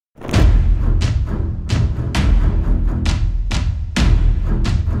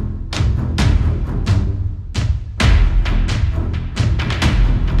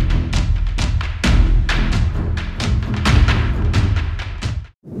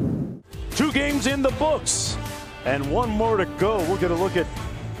2 games in the books and 1 more to go. We're going to look at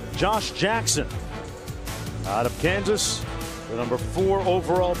Josh Jackson out of Kansas, the number 4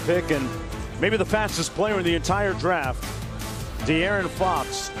 overall pick and maybe the fastest player in the entire draft. De'Aaron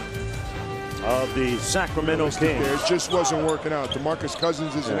Fox of the Sacramento Kings. It just wasn't working out. DeMarcus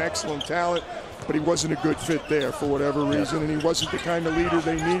Cousins is an excellent talent, but he wasn't a good fit there for whatever reason, and he wasn't the kind of leader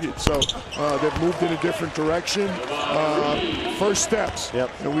they needed. So they've moved in a different direction. First steps.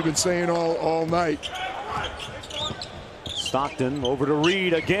 And we've been saying all night. Stockton over to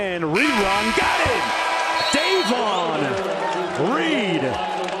Reed again. Rerun. Got it! Davon Reed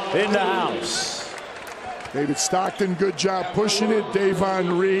in the house. David Stockton, good job pushing it.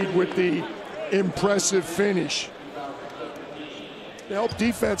 Davon Reed with the impressive finish. They helped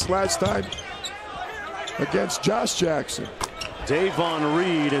defense last time against Josh Jackson. Davon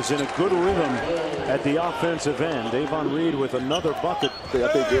Reed is in a good rhythm at the offensive end. Davon Reed with another bucket. I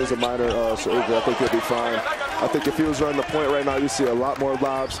think it was a minor surgery. I think he'll be fine. I think if he was running the point right now, you see a lot more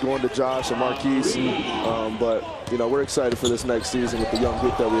lobs going to Josh and Marquise. But, you know, we're excited for this next season with the young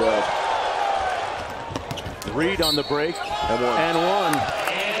group that we have. Reed on the break. And one.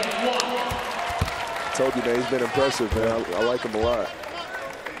 Told you, man, he's been impressive, man. I like him a lot.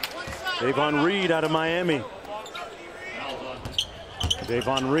 Davon Reed out of Miami.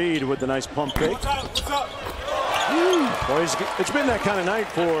 Davon Reed with the nice pump fake. Boy, it's been that kind of night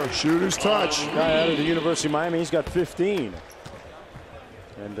for shooter's touch. Guy out of the University of Miami. He's got 15.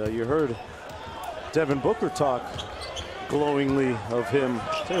 And you heard Devin Booker talk glowingly of him.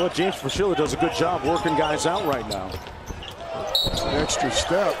 Tell you what, James Frashilla does a good job working guys out right now. It's an extra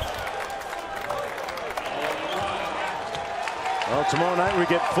step. Well, tomorrow night we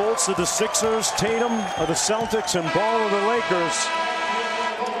get Fultz of the Sixers, Tatum of the Celtics, and Ball of the Lakers.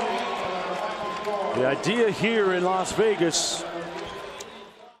 The idea here in Las Vegas